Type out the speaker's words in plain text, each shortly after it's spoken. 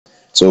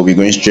So we're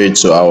going straight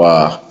to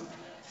our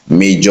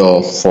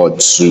major for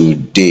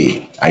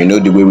today. I know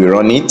the way we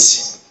run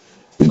it.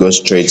 We go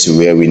straight to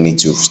where we need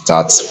to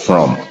start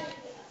from.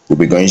 We'll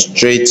be going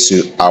straight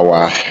to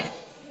our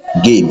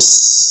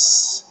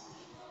games.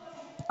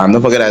 And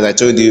don't forget, as I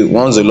told you,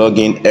 once you log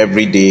in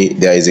every day,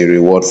 there is a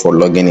reward for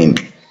logging in.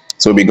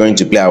 So we're going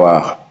to play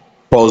our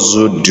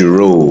puzzle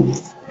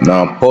Durov.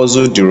 Now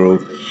puzzle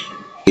Durov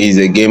is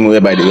a game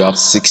whereby you have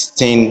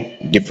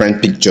 16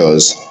 different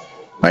pictures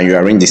and you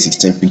arrange the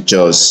 16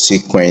 pictures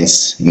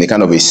sequence in a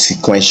kind of a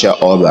sequential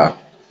order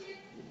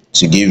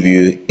to give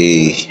you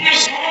a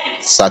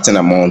certain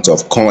amount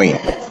of coin.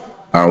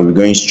 And we're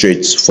going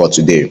straight for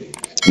today.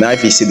 Now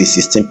if you see the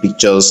 16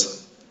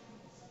 pictures,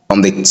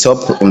 on the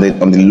top, on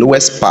the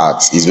lowest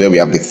part is where we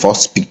have the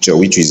first picture,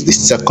 which is the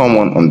second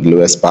one on the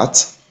lowest part.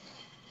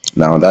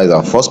 Now that is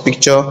our first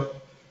picture.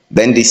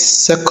 Then the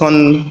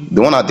second,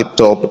 the one at the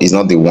top is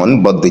not the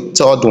one, but the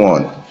third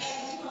one.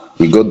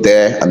 We go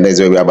there and that's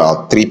where we have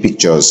our 3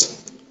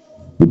 pictures.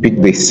 We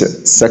pick the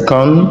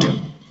second,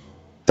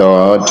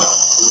 third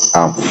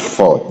and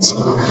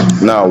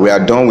fourth. Now we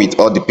are done with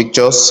all the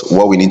pictures.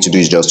 What we need to do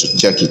is just to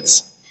check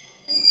it.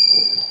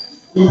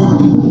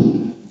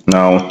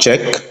 Now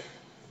check,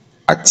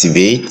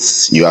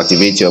 activate. You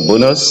activate your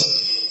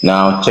bonus.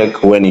 Now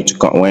check when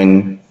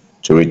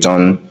to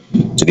return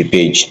to the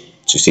page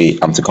to say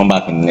I'm to come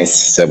back in the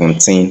next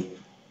 17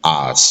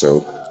 hours.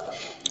 So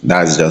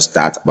that's just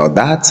that about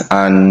that.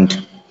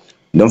 And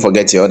don't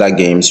forget your other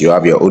games. You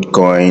have your old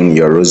coin,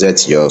 your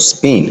rosette, your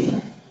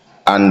spin,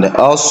 and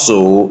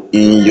also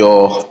in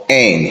your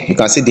end you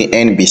can see the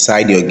end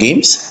beside your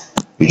games.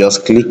 You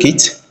just click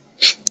it.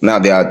 Now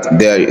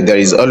there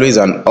is always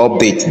an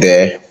update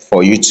there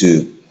for you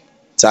to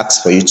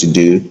tasks for you to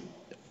do.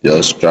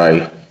 Just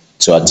try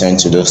to attend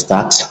to those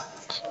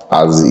tasks,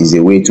 as is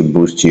a way to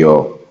boost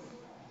your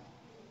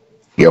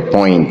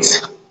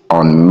point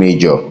on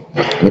major.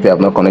 If you have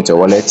not connected your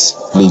wallet,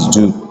 please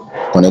do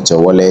connect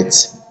your wallet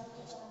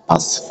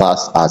as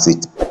fast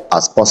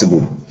as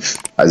possible,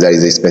 as there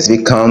is a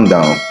specific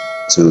countdown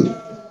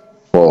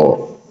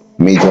for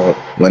major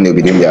when they'll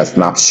be doing their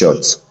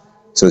snapshots.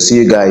 So see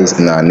you guys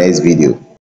in our next video.